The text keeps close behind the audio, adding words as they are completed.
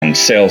around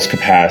sales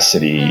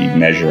capacity,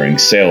 measuring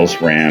sales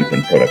ramp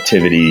and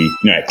productivity.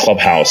 At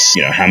Clubhouse,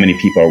 how many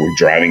people are we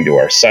driving to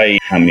our site?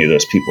 How many of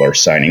those people are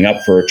signing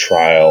up for a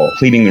trial?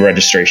 Completing the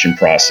registration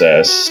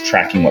process,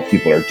 tracking what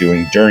people are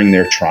doing during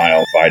their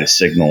trial, provide a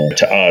signal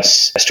to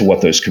us as to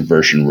what those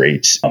conversion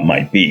rates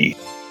might be.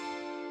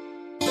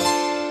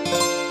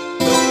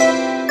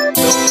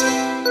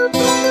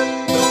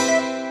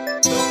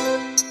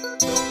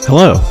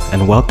 Hello,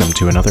 and welcome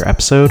to another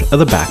episode of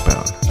The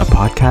Backbone, a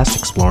podcast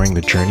exploring the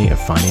journey of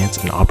finance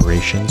and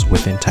operations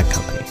within tech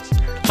companies.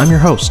 I'm your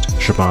host,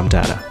 Shabam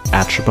Data,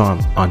 at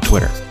Shabam on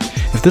Twitter.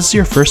 If this is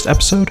your first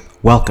episode,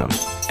 welcome,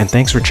 and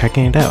thanks for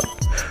checking it out.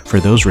 For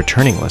those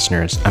returning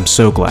listeners, I'm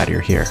so glad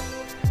you're here.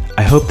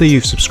 I hope that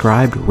you've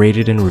subscribed,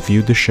 rated, and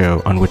reviewed the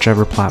show on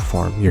whichever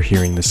platform you're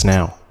hearing this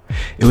now.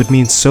 It would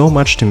mean so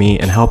much to me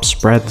and help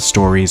spread the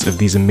stories of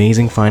these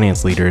amazing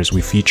finance leaders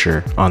we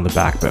feature on The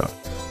Backbone.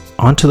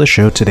 On to the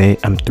show today,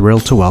 I'm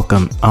thrilled to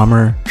welcome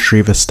Amar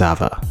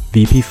Shrivastava,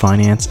 VP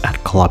Finance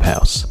at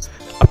Clubhouse,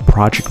 a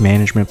project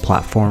management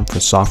platform for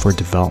software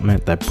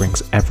development that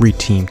brings every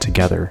team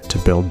together to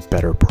build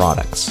better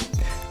products.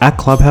 At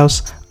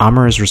Clubhouse,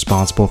 Amar is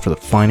responsible for the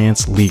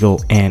finance,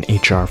 legal, and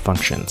HR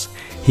functions.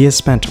 He has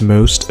spent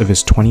most of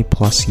his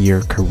 20-plus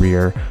year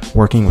career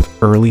working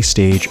with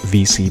early-stage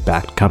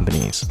VC-backed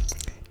companies.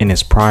 In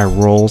his prior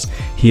roles,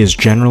 he has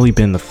generally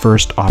been the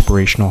first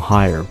operational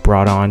hire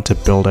brought on to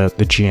build out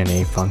the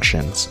G&A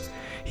functions.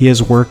 He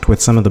has worked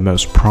with some of the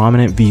most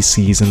prominent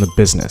VCs in the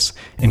business,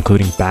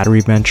 including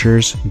Battery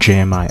Ventures,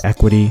 JMI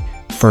Equity,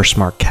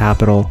 FirstMark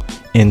Capital,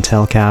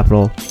 Intel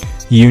Capital,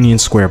 Union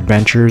Square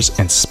Ventures,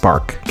 and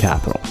Spark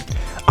Capital.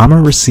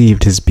 Amar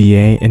received his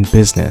BA in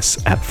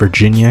business at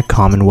Virginia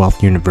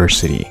Commonwealth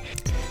University.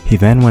 He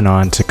then went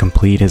on to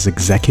complete his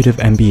executive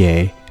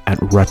MBA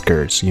at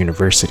Rutgers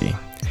University.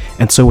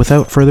 And so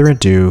without further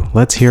ado,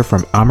 let's hear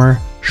from Amar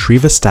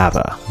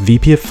Shrivastava,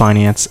 VP of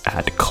Finance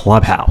at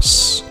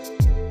Clubhouse.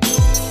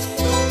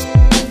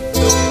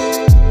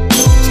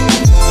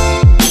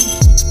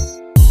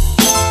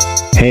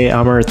 Hey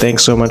Amar,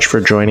 thanks so much for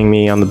joining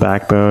me on The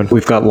Backbone.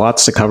 We've got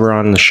lots to cover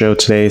on the show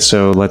today,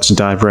 so let's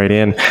dive right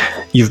in.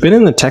 You've been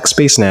in the tech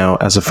space now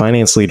as a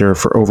finance leader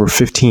for over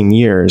 15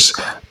 years.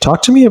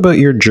 Talk to me about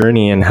your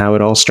journey and how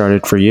it all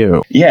started for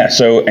you. Yeah,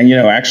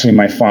 actually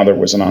my father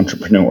was an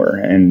entrepreneur,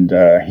 and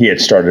he had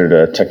started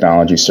a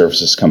technology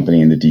services company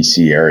in the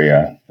DC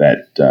area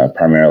that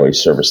primarily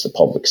serviced the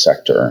public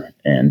sector.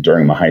 And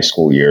during my high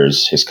school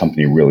years, his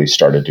company really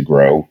started to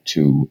grow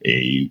to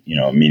a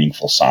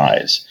meaningful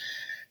size.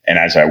 And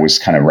as I was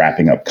kind of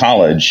wrapping up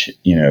college,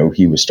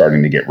 he was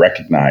starting to get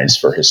recognized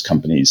for his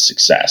company's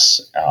success.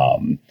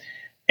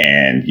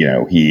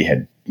 He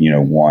had,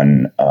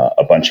 won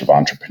a bunch of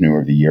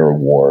Entrepreneur of the Year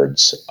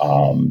awards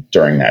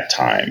during that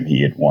time.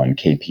 He had won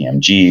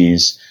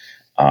KPMG's,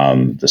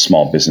 the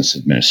Small Business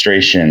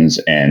Administration's,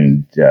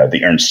 and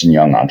the Ernst &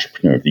 Young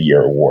Entrepreneur of the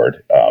Year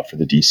award for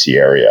the DC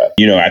area.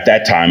 At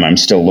that time, I'm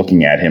still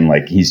looking at him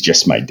like he's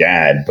just my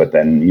dad. But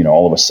then,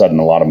 all of a sudden,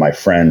 a lot of my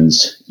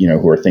friends,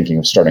 who are thinking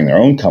of starting their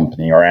own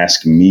company are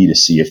asking me to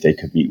see if they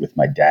could meet with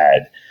my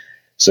dad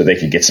so they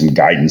could get some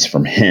guidance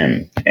from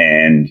him.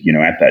 And,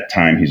 at that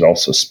time, he's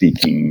also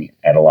speaking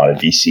at a lot of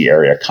DC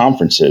area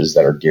conferences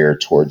that are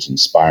geared towards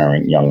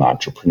inspiring young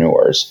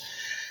entrepreneurs.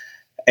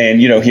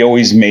 And, he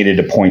always made it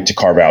a point to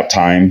carve out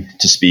time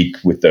to speak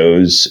with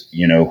those,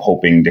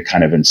 hoping to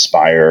kind of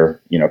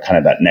inspire, kind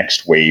of that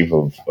next wave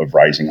of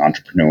rising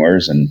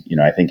entrepreneurs. And,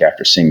 I think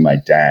after seeing my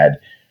dad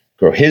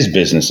grow his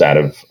business out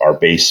of our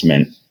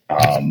basement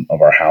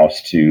of our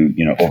house to,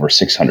 over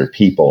 600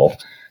 people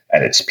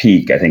at its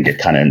peak, I think it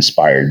kind of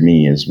inspired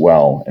me as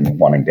well in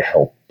wanting to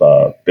help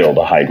build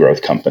a high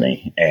growth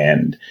company.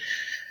 And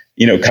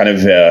in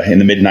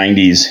the mid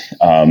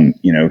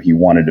 90s, he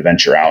wanted to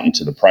venture out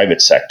into the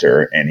private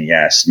sector, and he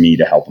asked me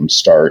to help him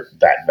start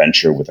that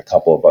venture with a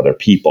couple of other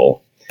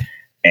people.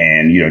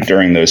 And,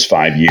 during those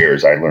 5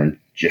 years, I learned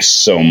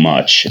just so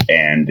much,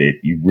 and it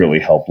really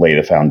helped lay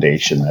the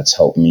foundation that's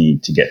helped me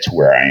to get to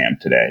where I am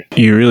today.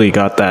 You really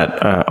got that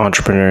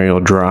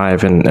entrepreneurial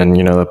drive and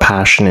the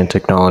passion in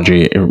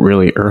technology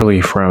really early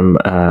from,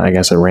 I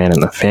guess it ran in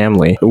the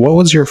family. What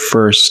was your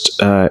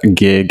first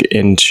gig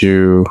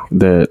into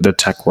the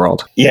tech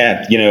world?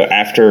 Yeah,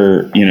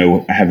 after,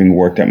 having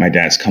worked at my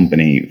dad's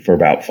company for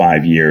about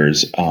 5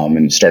 years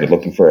and started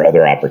looking for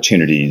other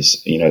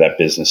opportunities, that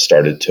business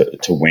started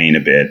to wane a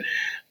bit.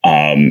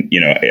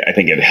 I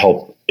think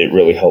it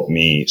really helped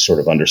me sort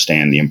of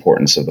understand the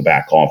importance of the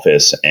back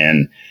office,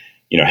 and,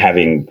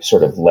 having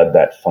sort of led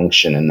that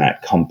function in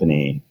that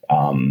company,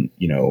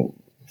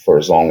 for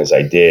as long as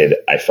I did,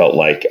 I felt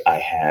like I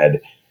had,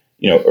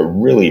 a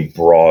really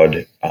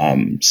broad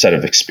set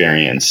of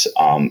experience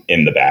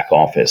in the back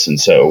office. And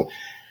so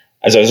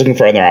as I was looking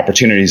for other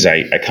opportunities,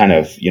 I kind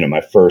of,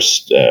 my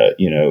first,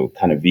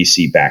 kind of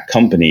VC backed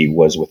company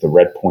was with a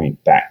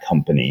Redpoint backed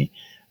company.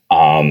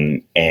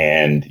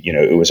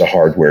 It was a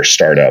hardware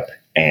startup,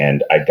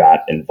 and I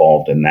got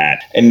involved in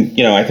that. And,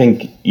 I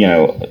think,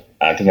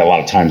 I think a lot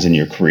of times in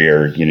your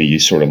career, you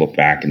sort of look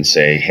back and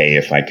say, hey,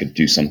 if I could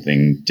do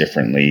something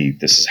differently,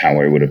 this is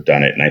how I would have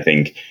done it. And I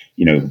think,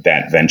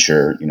 that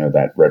venture,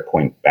 that Red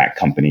Point back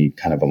company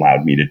kind of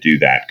allowed me to do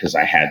that because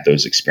I had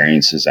those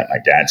experiences at my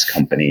dad's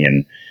company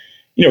and,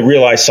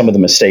 realized some of the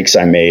mistakes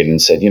I made and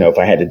said, if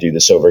I had to do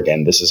this over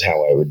again, this is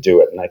how I would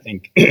do it. And I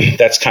think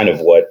that's kind of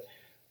what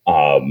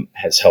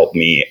has helped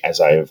me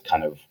as I've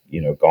kind of,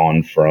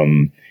 gone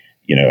from,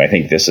 I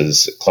think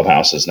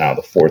Clubhouse is now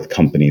the fourth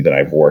company that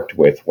I've worked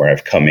with where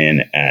I've come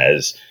in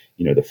as,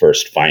 the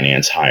first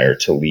finance hire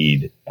to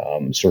lead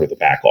sort of the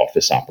back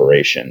office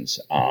operations.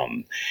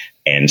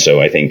 And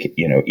so I think,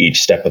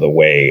 each step of the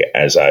way,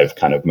 as I've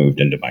kind of moved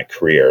into my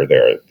career,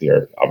 there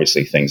are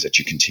obviously things that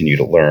you continue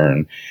to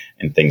learn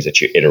and things that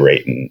you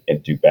iterate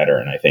and do better.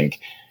 And I think,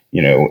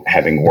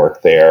 having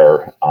worked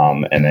there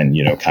and then,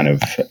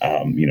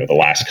 the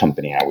last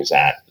company I was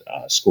at,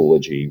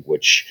 Schoology,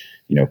 which,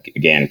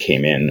 again,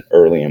 came in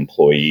early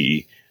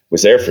employee,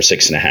 was there for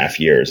 6.5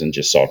 years and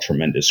just saw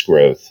tremendous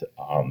growth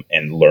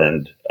and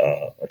learned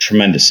a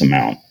tremendous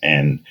amount.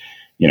 And,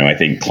 I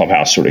think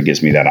Clubhouse sort of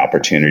gives me that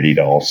opportunity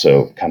to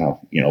also kind of,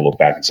 look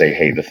back and say,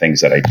 hey, the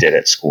things that I did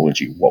at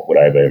Schoology, what would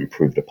I have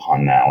improved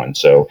upon now? And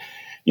so,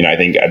 I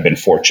think I've been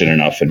fortunate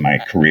enough in my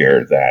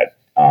career that,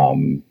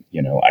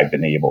 I've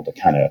been able to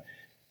kind of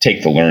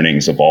take the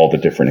learnings of all the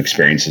different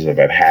experiences that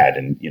I've had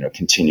and,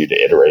 continue to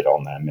iterate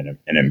on them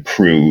and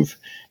improve,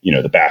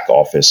 the back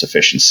office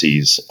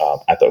efficiencies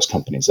at those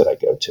companies that I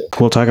go to.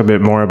 We'll talk a bit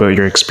more about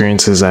your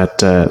experiences at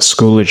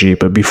Schoology,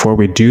 but before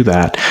we do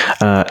that,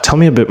 tell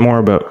me a bit more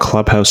about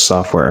Clubhouse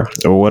software.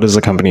 What does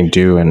the company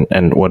do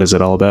and what is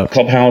it all about?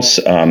 Clubhouse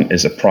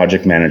is a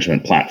project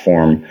management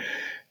platform,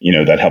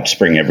 that helps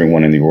bring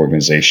everyone in the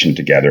organization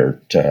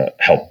together to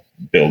help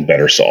build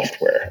better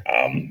software.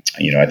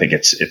 I think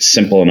it's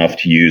simple enough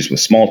to use with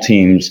small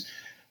teams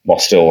while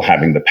still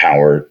having the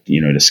power,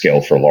 to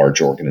scale for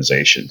large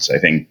organizations. I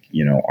think,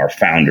 our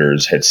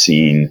founders had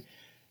seen,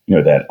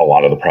 that a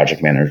lot of the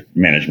project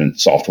management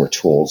software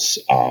tools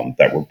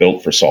that were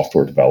built for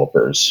software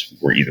developers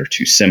were either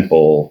too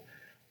simple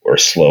or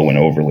slow and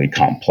overly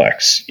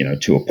complex,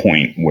 to a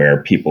point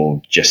where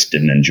people just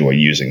didn't enjoy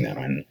using them.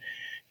 And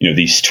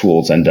these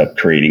tools end up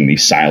creating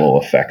these silo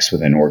effects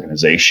within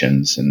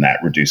organizations, and that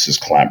reduces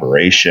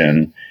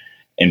collaboration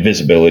and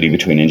visibility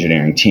between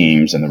engineering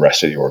teams and the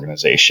rest of the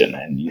organization.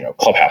 And,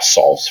 Clubhouse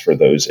solves for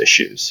those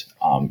issues.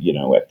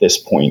 At this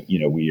point,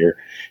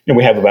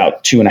 we have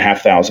about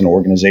 2,500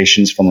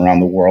 organizations from around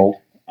the world,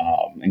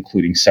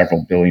 including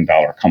several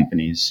billion-dollar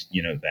companies,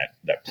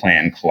 that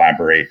plan,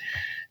 collaborate,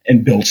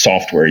 and build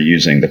software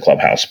using the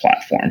Clubhouse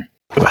platform.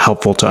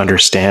 Helpful to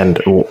understand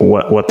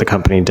what the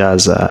company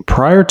does.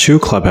 Prior to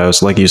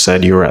Clubhouse, like you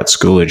said, you were at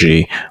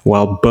Schoology.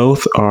 While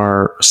both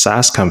are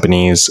SaaS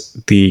companies,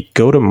 the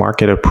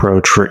go-to-market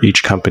approach for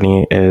each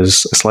company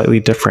is slightly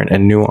different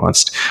and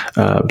nuanced.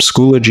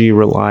 Schoology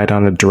relied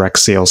on a direct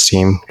sales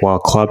team, while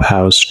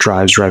Clubhouse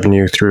drives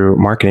revenue through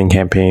marketing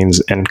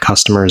campaigns and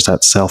customers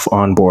that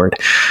self-onboard.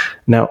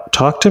 Now,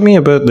 talk to me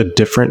about the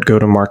different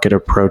go-to-market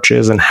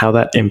approaches and how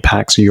that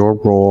impacts your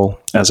role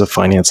as a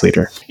finance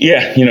leader.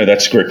 Yeah,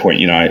 that's a great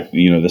point. The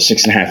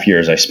 6.5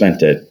 years I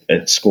spent at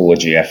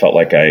Schoology, I felt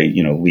like I,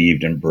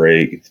 lived and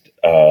breathed,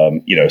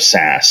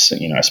 SaaS.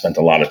 I spent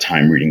a lot of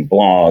time reading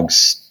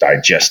blogs,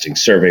 digesting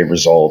survey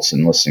results,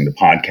 and listening to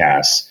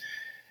podcasts.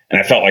 And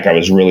I felt like I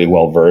was really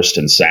well versed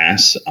in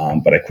SaaS,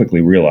 but I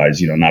quickly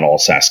realized, not all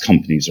SaaS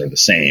companies are the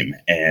same.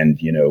 And,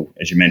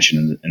 as you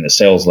mentioned in the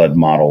sales-led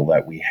model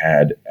that we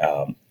had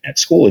at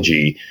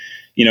Schoology,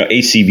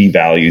 ACV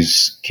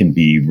values can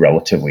be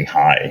relatively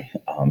high.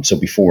 So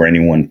before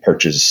anyone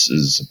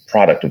purchases a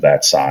product of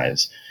that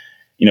size,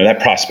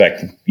 that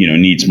prospect,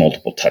 needs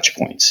multiple touch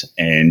points.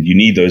 And you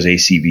need those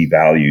ACV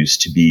values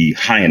to be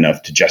high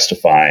enough to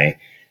justify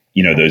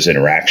those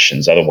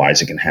interactions.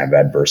 Otherwise, it can have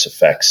adverse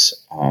effects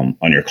on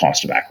your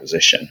cost of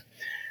acquisition.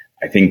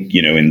 I think,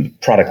 in the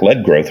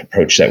product-led growth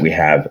approach that we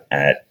have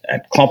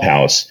at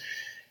Clubhouse,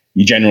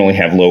 you generally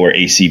have lower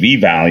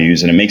ACV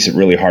values, and it makes it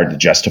really hard to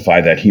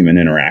justify that human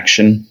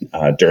interaction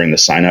during the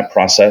sign-up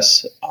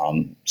process.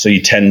 So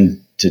you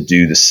tend to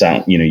do the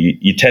sell,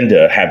 you tend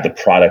to have the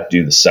product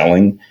do the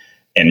selling,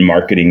 and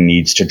marketing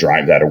needs to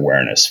drive that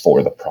awareness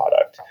for the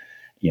product.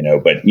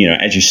 But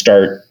as you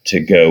start to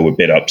go a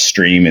bit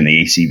upstream and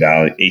the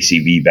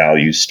ACV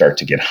values start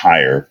to get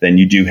higher, then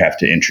you do have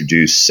to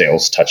introduce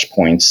sales touch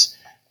points,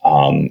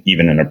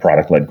 even in a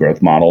product-led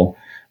growth model.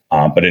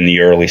 But in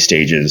the early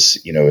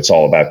stages, it's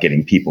all about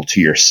getting people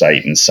to your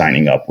site and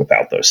signing up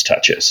without those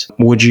touches.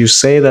 Would you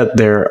say that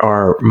there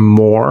are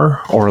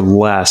more or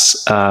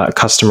less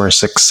customer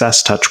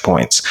success touch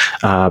points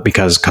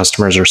because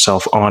customers are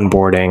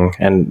self-onboarding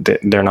and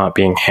they're not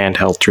being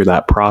handheld through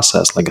that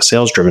process like a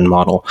sales-driven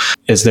model?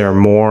 Is there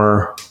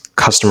more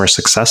customer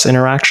success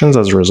interactions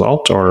as a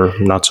result, or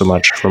not so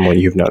much from what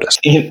you've noticed?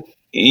 I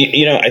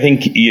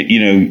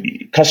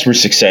think, customer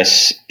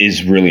success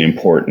is really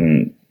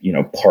important,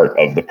 part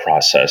of the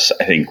process.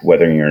 I think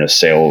whether you're in a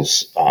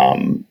sales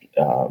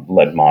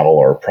led model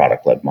or a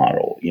product led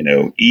model.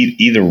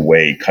 Either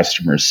way,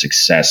 customer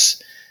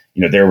success,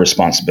 their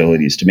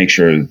responsibility is to make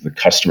sure the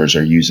customers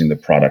are using the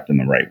product in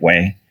the right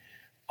way.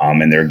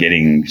 And they're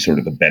getting sort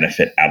of the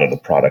benefit out of the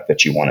product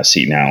that you want to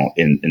see. Now,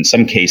 in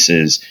some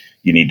cases,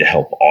 you need to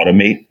help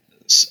automate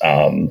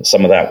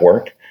some of that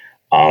work.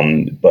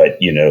 But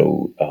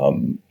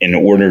in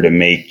order to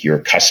make your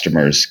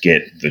customers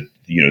get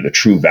the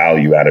true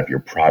value out of your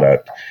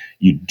product,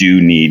 you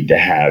do need to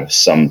have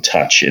some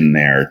touch in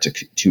there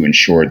to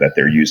ensure that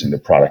they're using the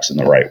products in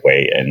the right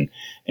way. And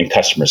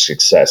customer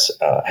success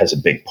has a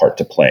big part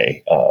to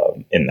play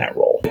in that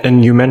role.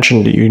 And you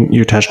mentioned,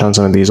 you touched on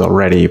some of these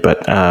already,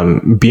 but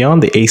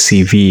beyond the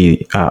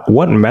ACV,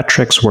 what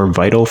metrics were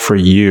vital for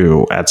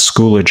you at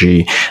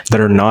Schoology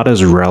that are not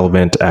as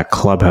relevant at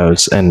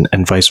Clubhouse and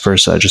vice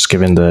versa, just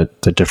given the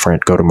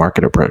different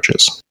go-to-market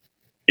approaches?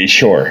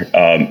 Sure.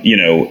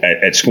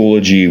 At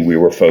Schoology, we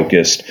were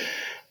focused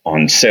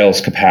on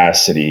sales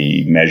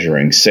capacity,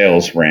 measuring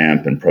sales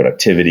ramp and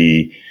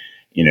productivity.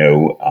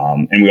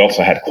 And we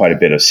also had quite a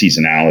bit of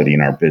seasonality in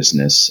our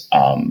business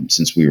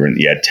since we were in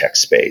the ed tech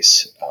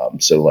space.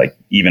 So like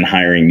even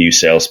hiring new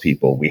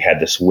salespeople, we had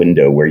this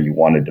window where you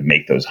wanted to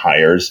make those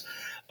hires.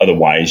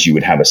 Otherwise, you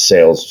would have a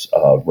sales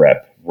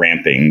rep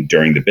ramping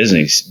during the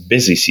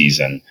busy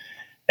season.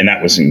 And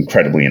that was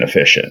incredibly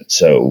inefficient.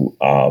 So,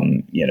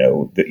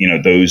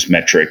 those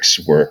metrics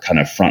were kind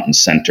of front and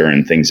center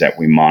and things that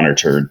we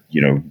monitored,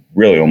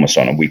 really almost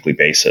on a weekly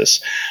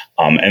basis.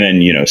 And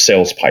then,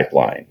 sales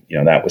pipeline,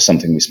 that was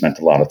something we spent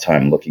a lot of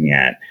time looking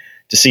at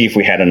to see if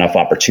we had enough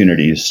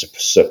opportunities to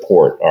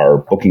support our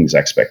bookings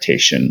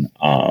expectation,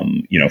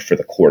 for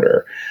the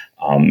quarter.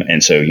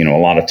 And so, a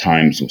lot of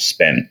times was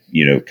spent,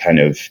 kind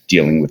of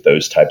dealing with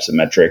those types of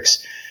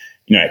metrics.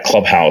 At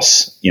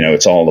Clubhouse,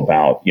 it's all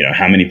about,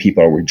 how many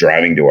people are we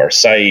driving to our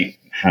site?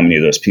 How many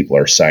of those people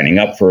are signing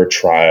up for a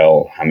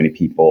trial? How many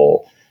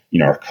people,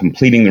 are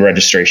completing the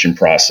registration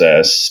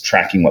process,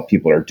 tracking what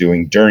people are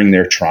doing during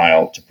their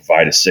trial to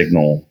provide a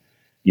signal,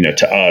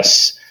 to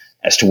us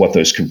as to what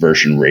those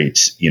conversion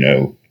rates,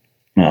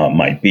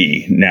 might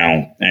be.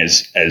 Now,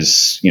 as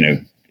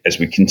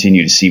we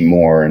continue to see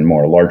more and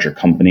more larger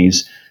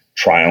companies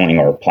trialing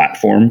our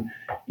platform,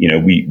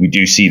 we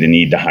do see the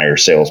need to hire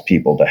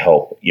salespeople to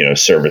help,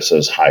 service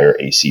those higher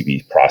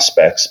ACV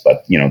prospects.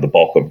 But, the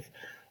bulk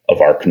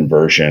of our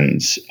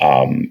conversions,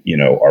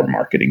 are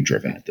marketing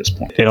driven at this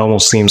point. It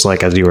almost seems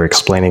like, as you were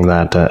explaining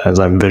that, as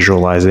I'm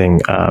visualizing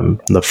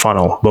the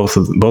funnel,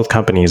 both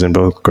companies and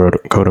both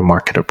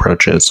go-to-market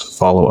approaches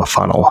follow a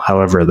funnel.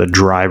 However, the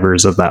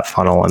drivers of that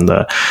funnel and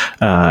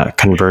the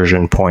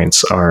conversion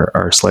points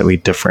are slightly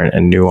different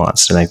and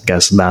nuanced. And I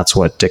guess that's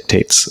what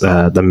dictates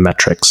the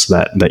metrics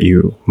that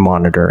you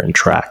monitor and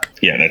track.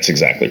 Yeah, that's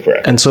exactly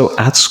correct. And so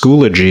at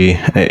Schoology,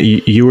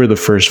 you were the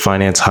first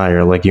finance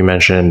hire, like you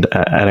mentioned,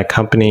 at a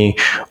company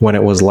when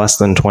it was less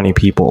than 20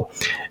 people.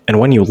 And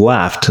when you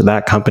left,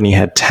 that company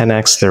had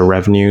 10x their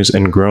revenues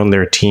and grown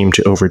their team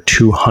to over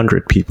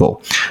 200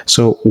 people.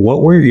 So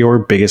what were your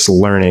biggest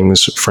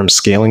learnings from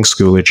scaling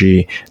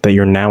Schoology that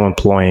you're now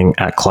employing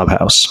at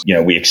Clubhouse?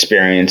 We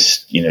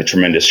experienced,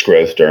 tremendous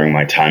growth during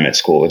my time at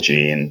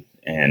Schoology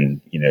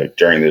and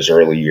during those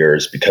early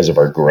years because of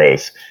our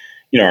growth.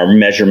 Our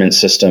measurement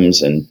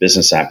systems and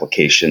business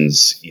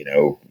applications,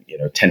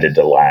 tended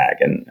to lag.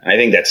 And I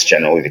think that's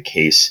generally the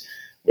case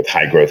with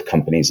high growth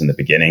companies in the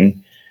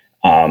beginning.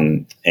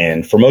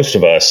 And for most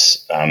of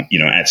us,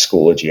 at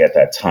Schoology at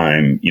that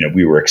time,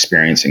 we were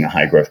experiencing a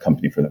high growth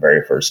company for the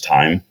very first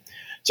time.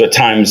 So at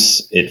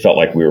times it felt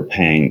like we were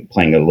playing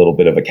a little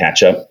bit of a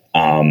catch up.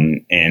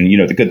 And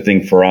the good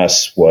thing for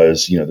us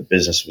was, the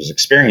business was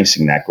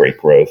experiencing that great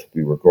growth.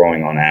 We were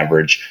growing on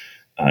average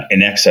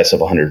in excess of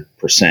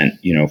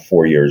 100%,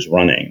 4 years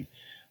running.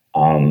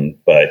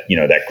 But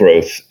that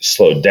growth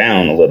slowed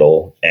down a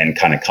little and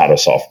kind of caught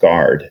us off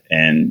guard.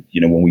 And,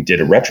 when we did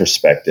a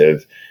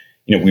retrospective,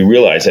 we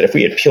realized that if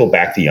we had peeled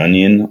back the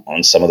onion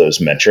on some of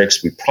those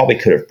metrics, we probably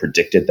could have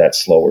predicted that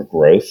slower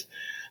growth.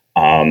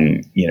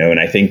 And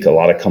I think a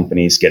lot of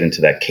companies get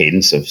into that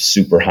cadence of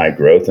super high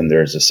growth and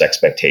there's this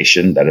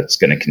expectation that it's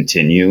going to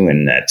continue.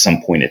 And at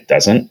some point it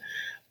doesn't.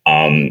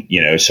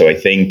 So I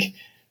think,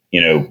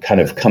 kind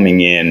of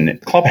coming in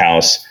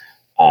Clubhouse,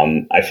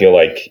 I feel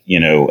like,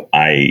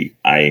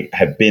 I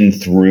have been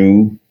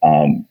through,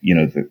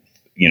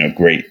 the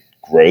great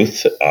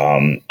growth.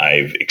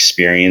 I've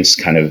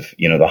experienced kind of,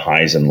 the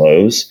highs and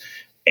lows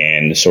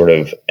and sort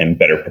of am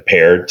better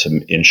prepared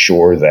to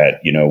ensure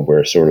that,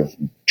 we're sort of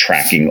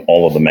tracking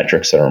all of the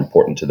metrics that are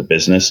important to the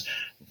business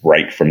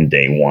right from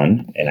day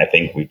one. And I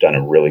think we've done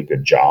a really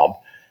good job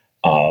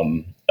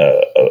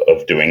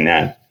of doing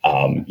that,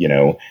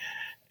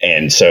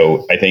 And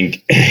so I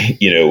think,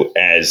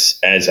 as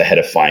a head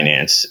of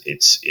finance,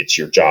 it's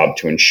your job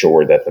to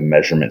ensure that the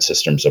measurement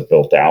systems are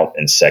built out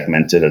and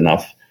segmented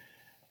enough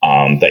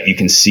that you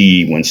can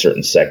see when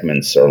certain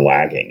segments are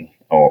lagging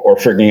or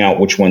figuring out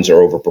which ones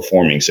are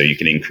overperforming so you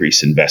can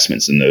increase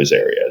investments in those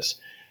areas.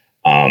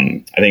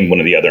 I think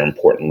one of the other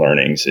important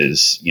learnings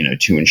is,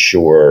 to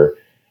ensure,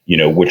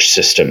 which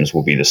systems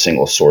will be the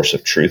single source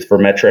of truth for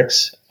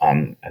metrics.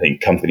 I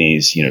think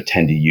companies,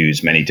 tend to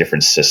use many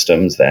different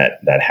systems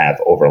that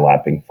have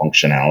overlapping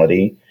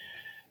functionality.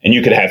 And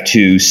you could have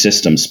two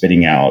systems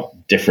spitting out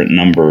different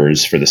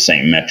numbers for the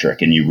same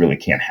metric, and you really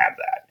can't have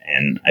that.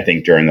 And I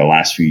think during the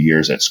last few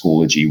years at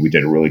Schoology, we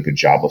did a really good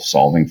job of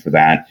solving for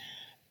that.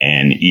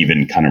 And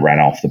even kind of right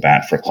off the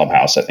bat for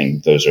Clubhouse, I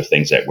think those are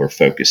things that we're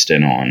focused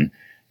in on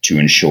to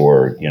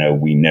ensure,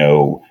 we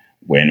know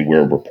when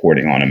we're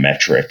reporting on a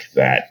metric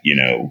that,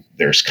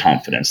 there's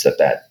confidence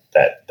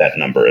that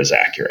number is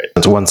accurate.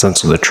 One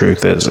sense of the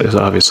truth is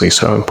obviously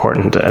so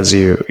important as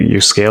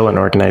you scale an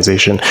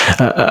organization.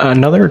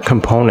 Another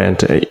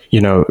component,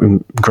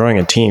 growing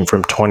a team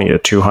from 20 to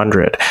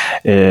 200,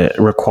 it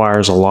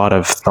requires a lot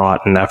of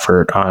thought and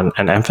effort on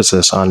an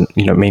emphasis on,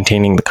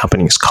 maintaining the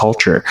company's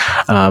culture.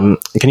 Can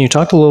you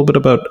talk a little bit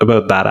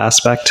about that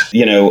aspect?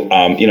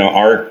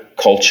 Our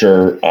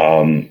culture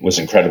was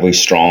incredibly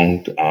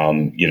strong,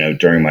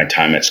 during my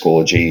time at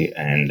Schoology,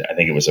 and I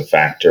think it was a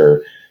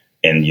factor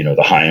in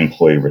the high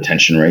employee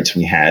retention rates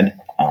we had.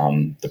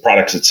 The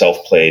products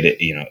itself played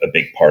a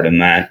big part in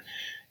that.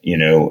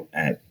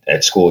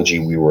 At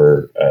Schoology, we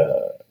were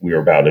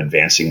about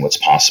advancing what's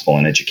possible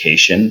in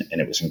education,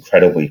 and it was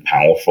incredibly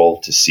powerful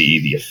to see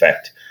the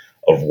effect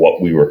of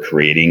what we were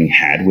creating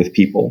had with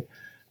people.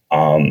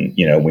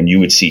 When you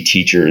would see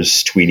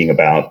teachers tweeting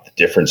about the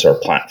difference our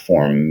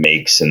platform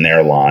makes in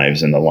their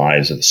lives and the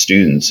lives of the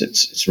students,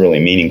 it's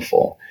really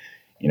meaningful.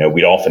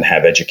 We'd often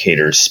have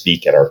educators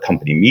speak at our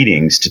company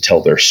meetings to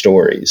tell their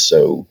stories.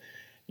 So,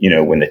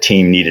 when the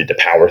team needed to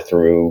power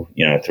through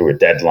a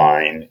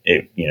deadline,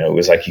 it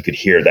was like you could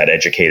hear that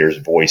educator's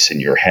voice in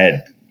your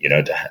head,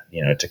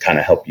 to kind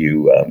of help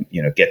you,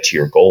 get to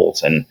your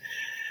goals. And,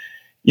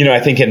 I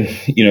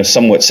think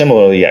somewhat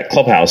similarly at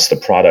Clubhouse, the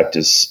product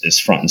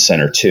is front and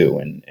center too.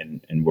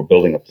 And we're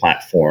building a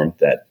platform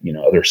that,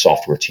 other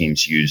software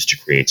teams use to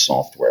create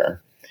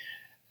software.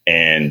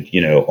 And,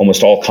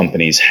 almost all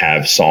companies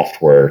have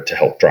software to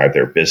help drive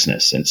their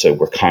business. And so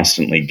we're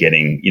constantly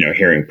getting,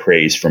 hearing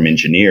praise from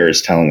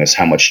engineers telling us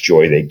how much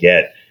joy they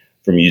get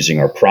from using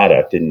our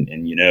product. And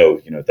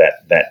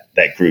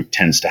that group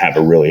tends to have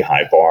a really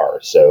high bar.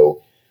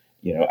 So,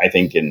 I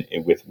think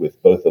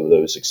with both of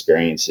those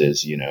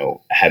experiences,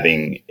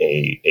 having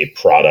a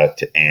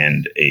product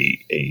and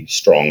a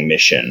strong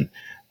mission,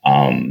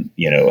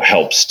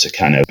 helps to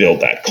kind of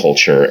build that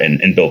culture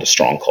and build a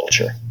strong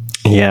culture.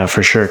 Yeah,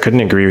 for sure.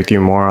 Couldn't agree with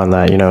you more on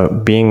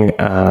that. Being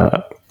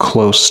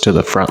close to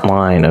the front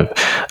line of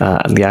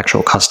the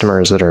actual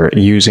customers that are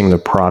using the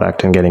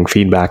product and getting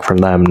feedback from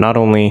them, not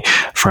only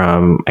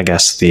from, I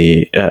guess,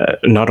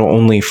 not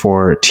only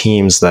for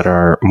teams that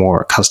are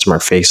more customer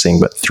facing,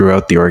 but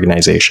throughout the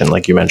organization.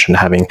 Like you mentioned,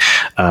 having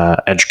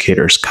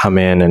educators come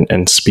in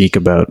and speak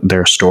about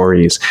their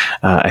stories.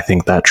 I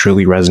think that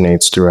truly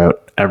resonates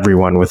throughout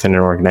everyone within an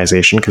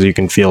organization, because you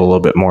can feel a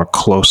little bit more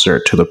closer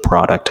to the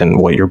product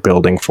and what you're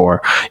building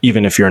for,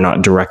 even if you're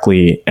not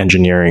directly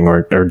engineering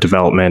or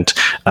development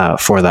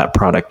for that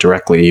product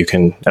directly. You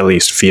can at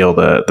least feel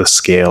the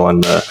scale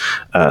and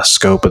the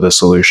scope of the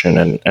solution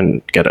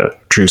and get a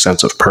true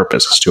sense of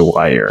purpose as to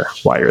why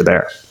you're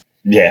there.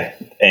 Yeah.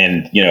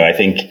 And, I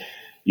think,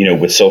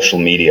 with social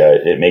media,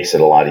 it makes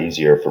it a lot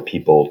easier for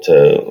people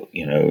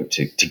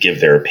to give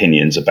their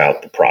opinions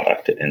about the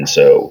product. And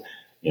so,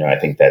 I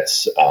think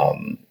that's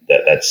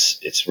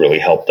it's really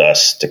helped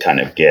us to kind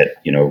of get,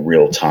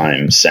 real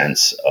time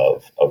sense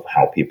of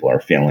how people are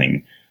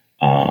feeling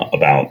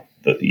about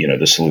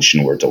the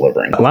solution we're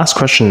delivering. Last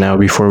question now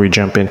before we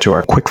jump into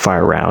our quick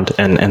fire round.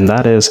 And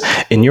that is,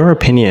 in your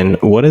opinion,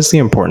 what is the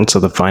importance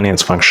of the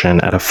finance function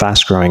at a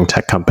fast growing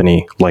tech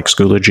company like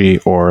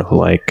Schoology or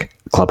like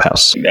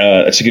Clubhouse?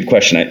 That's a good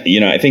question.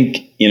 I think,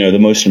 the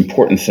most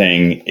important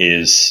thing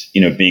is,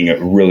 being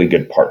a really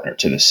good partner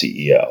to the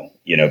CEO,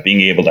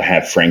 being able to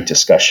have frank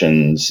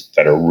discussions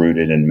that are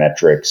rooted in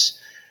metrics.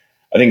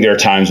 I think there are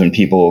times when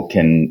people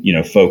can,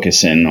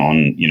 focus in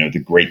on,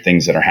 the great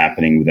things that are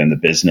happening within the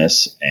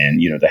business.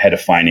 And, the head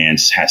of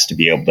finance has to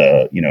be able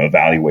to,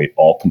 evaluate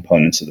all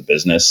components of the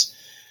business.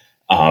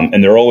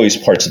 And there are always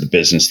parts of the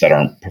business that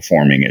aren't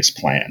performing as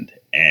planned.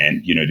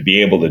 And, to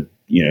be able to,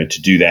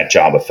 to do that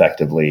job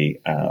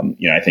effectively,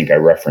 I think I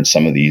referenced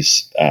some of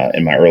these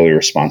in my earlier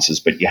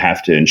responses, but you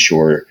have to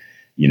ensure,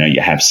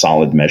 you have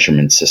solid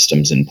measurement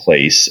systems in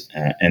place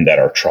and that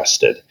are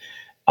trusted.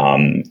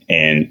 And,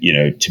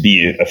 to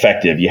be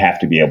effective, you have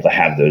to be able to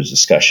have those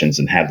discussions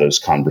and have those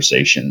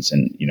conversations.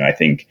 And, I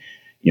think,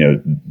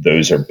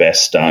 those are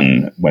best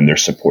done when they're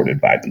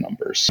supported by the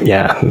numbers.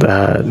 Yeah,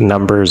 the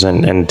numbers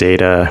and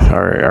data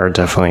are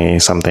definitely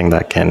something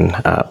that can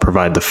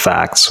provide the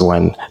facts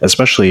when,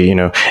 especially, in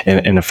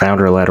a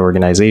founder-led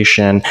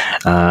organization,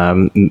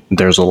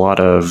 there's a lot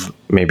of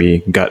maybe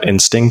gut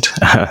instinct.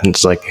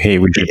 It's like, hey,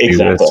 we should do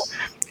this.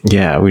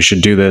 Yeah, we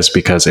should do this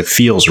because it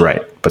feels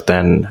right. But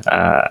then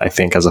I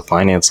think as a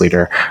finance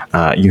leader,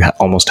 you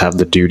almost have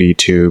the duty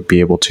to be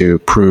able to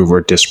prove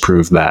or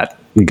disprove that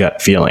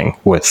gut feeling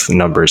with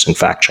numbers and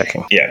fact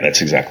checking. Yeah,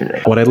 that's exactly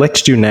right. What I'd like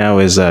to do now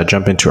is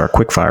jump into our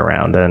quickfire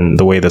round. And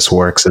the way this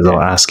works is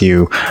I'll ask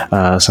you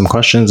some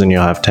questions and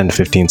you'll have 10 to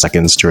 15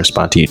 seconds to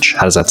respond to each.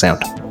 How does that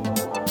sound?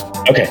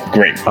 Okay,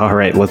 great. All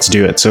right, let's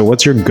do it. So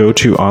what's your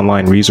go-to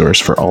online resource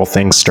for all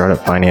things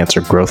startup finance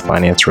or growth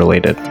finance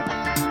related?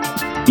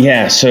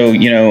 Yeah, so,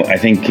 I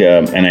think,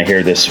 and I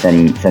hear this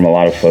from a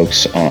lot of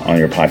folks on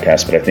your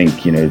podcast, but I think,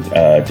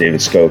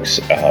 David Skokes,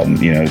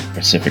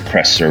 Pacific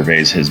Crest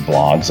Surveys, his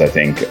blogs, I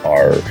think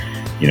are,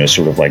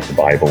 sort of like the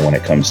Bible when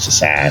it comes to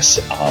SaaS.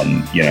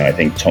 I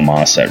think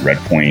Tomas at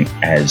Redpoint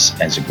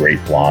has a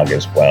great blog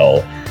as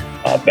well.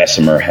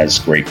 Bessemer has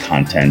great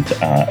content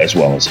as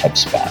well as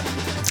HubSpot.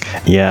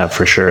 Yeah,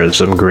 for sure. There's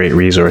some great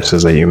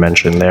resources that you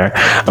mentioned there.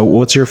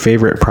 What's your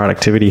favorite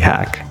productivity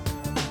hack?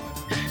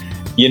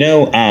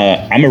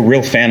 I'm a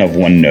real fan of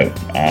OneNote,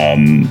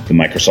 the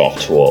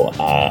Microsoft tool.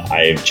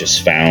 I've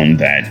just found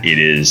that it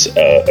is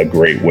a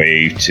great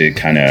way to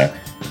kind of,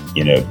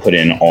 put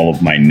in all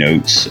of my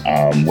notes,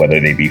 whether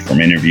they be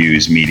from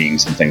interviews,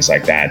 meetings, and things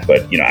like that.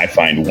 But, I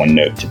find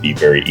OneNote to be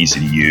very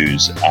easy to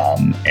use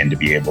and to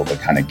be able to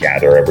kind of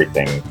gather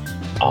everything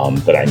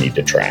that I need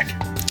to track.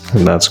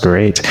 That's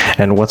great.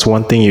 And what's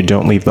one thing you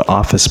don't leave the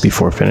office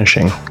before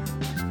finishing?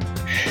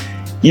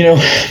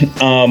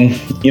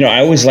 I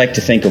always like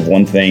to think of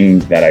one thing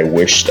that I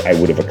wished I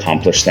would have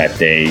accomplished that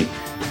day,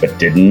 but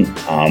didn't.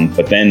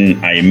 But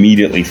then I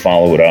immediately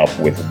follow it up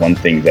with one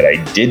thing that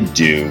I did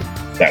do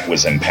that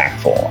was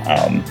impactful.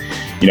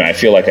 I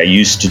feel like I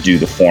used to do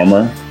the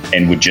former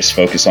and would just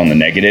focus on the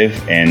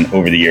negative. And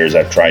over the years,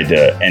 I've tried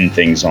to end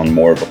things on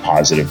more of a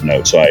positive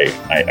note. So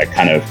I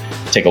kind of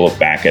take a look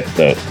back at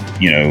the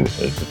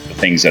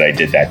things that I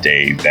did that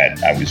day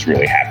that I was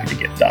really happy to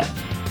get done.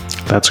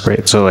 That's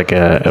great. So like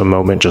a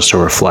moment just to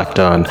reflect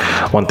on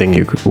one thing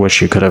you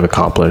wish you could have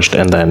accomplished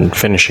and then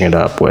finishing it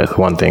up with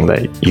one thing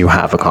that you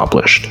have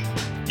accomplished.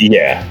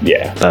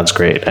 Yeah. That's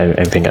great.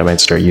 I think I might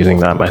start using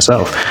that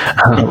myself.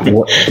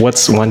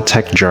 What's one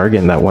tech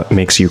jargon that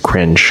makes you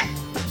cringe?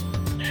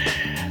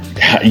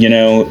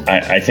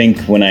 I think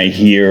when I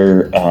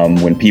hear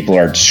when people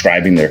are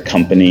describing their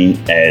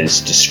company as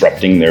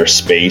disrupting their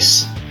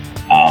space,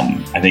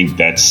 I think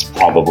that's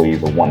probably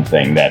the one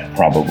thing that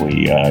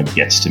probably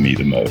gets to me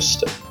the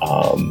most.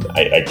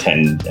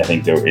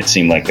 It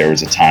seemed like there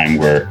was a time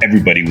where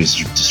everybody was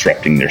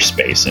disrupting their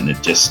space, and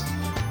it just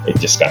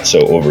got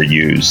so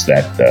overused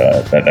that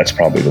that's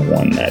probably the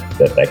one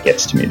that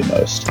gets to me the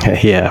most.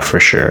 Yeah, for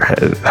sure.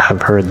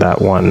 I've heard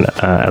that one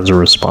as a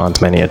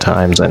response many a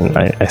times, and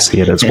I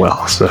see it as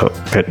well. So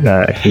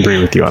I agree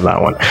with you on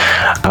that one.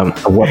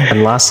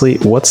 And lastly,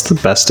 what's the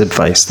best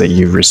advice that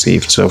you've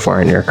received so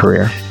far in your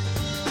career?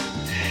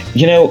 I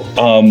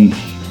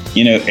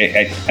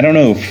don't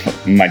know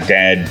if my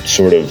dad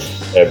sort of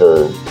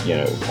ever,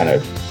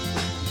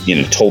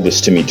 told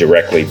this to me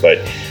directly, but,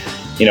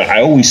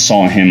 I always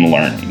saw him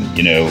learning,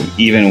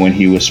 even when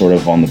he was sort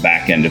of on the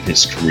back end of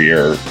his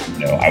career,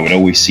 I would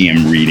always see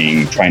him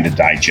reading, trying to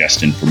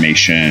digest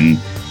information,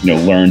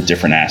 learn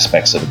different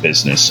aspects of the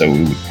business. So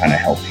we would kind of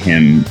help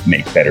him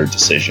make better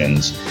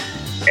decisions.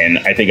 And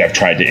I think I've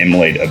tried to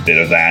emulate a bit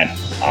of that.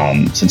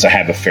 Since I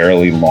have a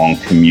fairly long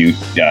commute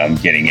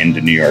getting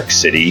into New York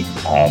City,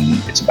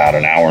 it's about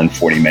an hour and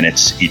 40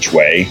 minutes each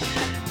way.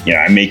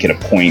 I make it a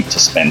point to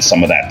spend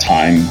some of that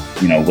time,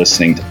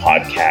 listening to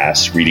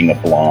podcasts, reading a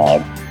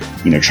blog,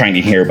 trying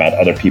to hear about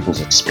other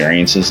people's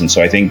experiences. And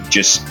so I think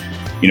just,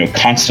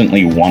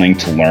 constantly wanting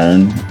to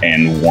learn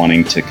and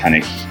wanting to kind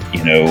of,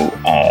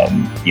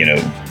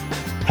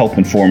 help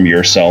inform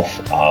yourself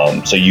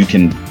so you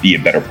can be a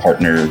better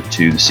partner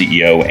to the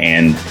CEO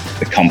and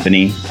the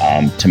company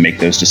to make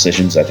those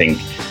decisions. I think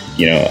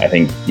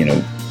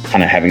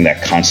kind of having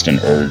that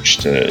constant urge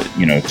to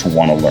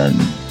want to learn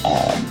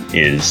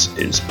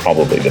is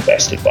probably the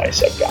best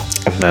advice I've got.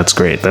 That's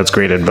great. That's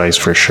great advice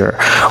for sure.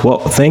 Well,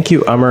 thank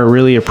you, Amar.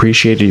 Really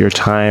appreciated your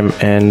time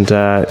and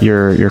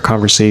your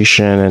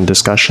conversation and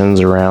discussions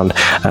around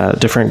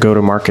different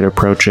go-to-market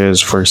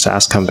approaches for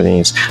SaaS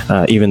companies.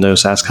 Even though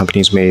SaaS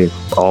companies may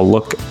all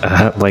look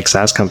like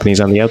SaaS companies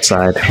on the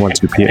outside,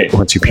 once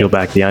you peel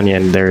back the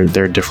onion,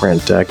 they're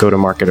different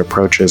go-to-market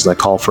approaches that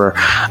call for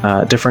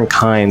different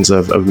kinds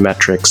of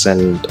metrics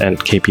and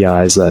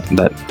KPIs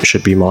that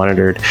should be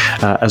monitored,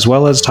 as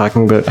well as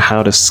talking about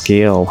how to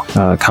scale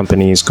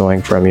companies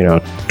going from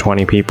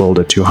 20 people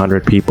to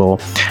 200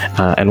 people,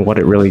 and what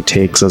it really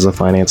takes as a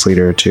finance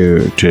leader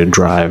to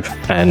drive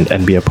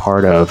and be a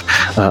part of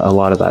a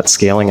lot of that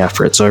scaling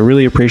effort. So I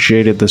really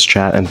appreciated this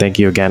chat, and thank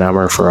you again,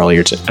 Amar, for all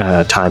your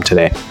time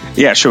today.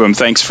 Yeah, Shubham,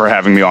 thanks for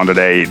having me on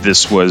today.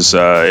 This was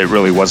it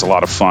really was a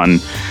lot of fun.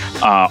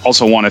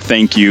 Also want to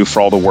thank you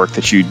for all the work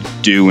that you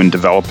do in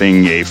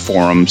developing a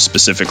forum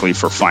specifically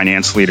for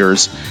finance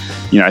leaders.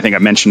 I think I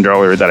mentioned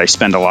earlier that I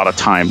spend spend a lot of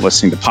time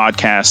listening to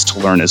podcasts to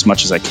learn as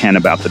much as I can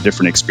about the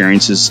different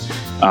experiences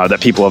that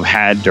people have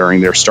had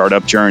during their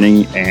startup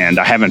journey. And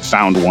I haven't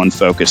found one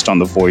focused on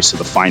the voice of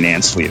the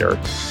finance leader.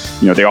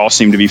 They all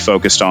seem to be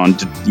focused on,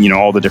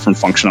 all the different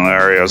functional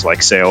areas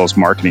like sales,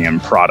 marketing, and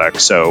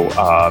product. So,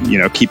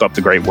 keep up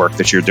the great work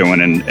that you're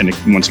doing.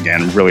 And once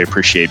again, really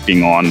appreciate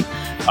being on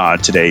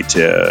today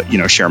to,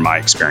 share my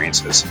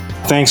experiences.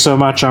 Thanks so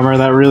much, Amar.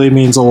 That really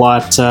means a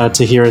lot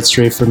to hear it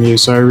straight from you.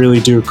 So I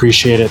really do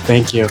appreciate it.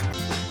 Thank you.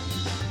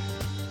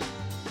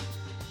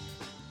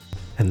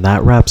 And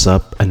that wraps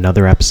up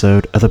another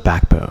episode of The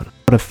Backbone.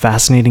 What a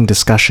fascinating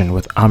discussion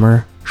with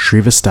Amar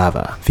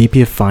Shrivastava,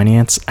 VP of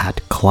Finance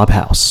at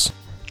Clubhouse.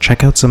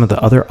 Check out some of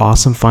the other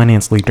awesome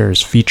finance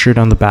leaders featured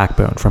on The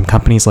Backbone from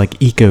companies like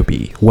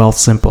Ecobee,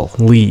 Wealthsimple,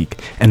 League,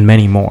 and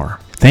many more.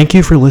 Thank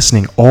you for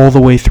listening all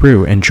the way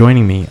through and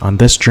joining me on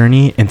this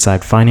journey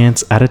inside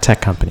finance at a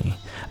tech company.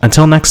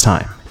 Until next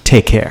time,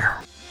 take care.